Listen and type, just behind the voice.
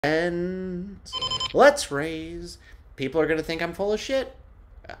And let's raise. People are going to think I'm full of shit.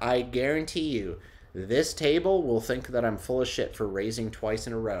 I guarantee you, this table will think that I'm full of shit for raising twice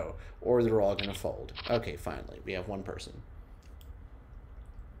in a row, or they're all going to fold. Okay, finally, we have one person.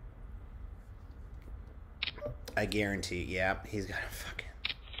 I guarantee, yeah, he's got a fucking...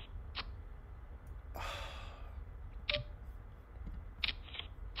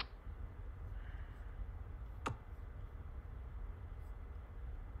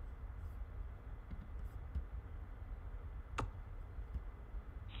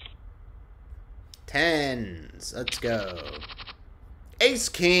 Tens. Let's go. Ace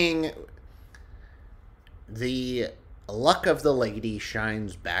King. The luck of the lady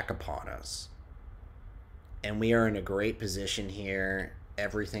shines back upon us. And we are in a great position here.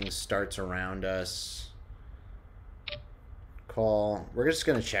 Everything starts around us. Call. We're just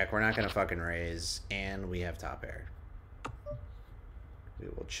going to check. We're not going to fucking raise. And we have top pair. We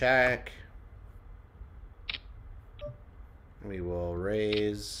will check. We will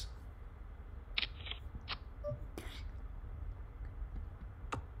raise.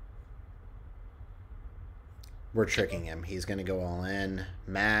 We're tricking him. He's going to go all in.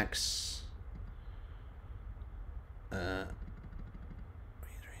 Max.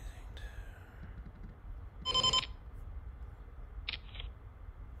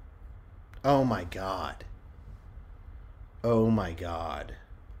 Oh my god. Oh my god.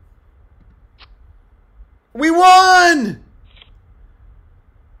 We won!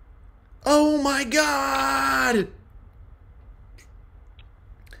 Oh my god!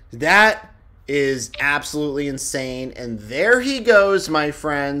 That is absolutely insane. And there he goes, my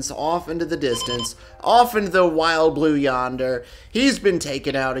friends, off into the distance, off into the wild blue yonder. He's been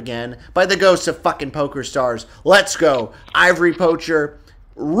taken out again by the ghost of fucking Poker Stars. Let's go. Ivory Poacher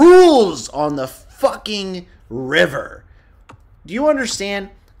rules on the fucking river. Do you understand?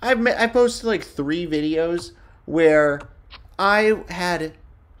 I posted like 3 videos where I had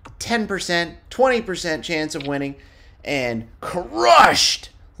 10%, 20% chance of winning and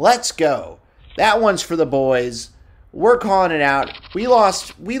crushed. Let's go. That one's for the boys. We're calling it out. We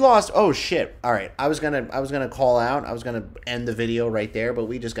lost. Oh shit. All right. I was going to call out. I was going to end the video right there, but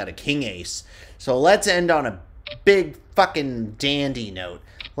we just got a king ace. So let's end on a big fucking dandy note.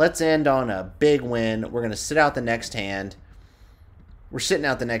 Let's end on a big win. We're going to sit out the next hand. We're sitting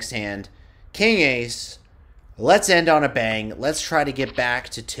out the next hand. King ace. Let's end on a bang. Let's try to get back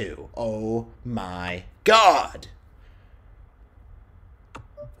to 2. Oh my god.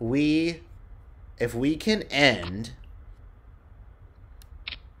 If we can end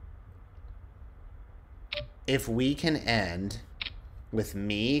with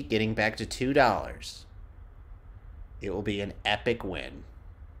me getting back to $2, it will be an epic win.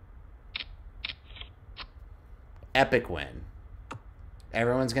 Epic win.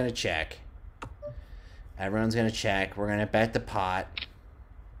 Everyone's going to check. Everyone's going to check. We're going to bet the pot.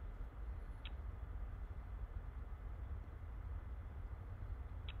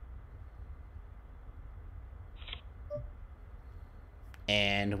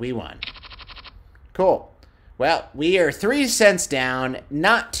 And we won. Cool. Well, we are 3 cents down.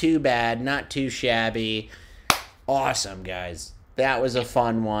 Not too bad. Not too shabby. Awesome, guys. That was a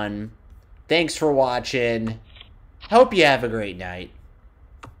fun one. Thanks for watching. Hope you have a great night.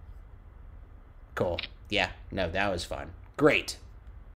 Cool. Yeah. No, that was fun. Great.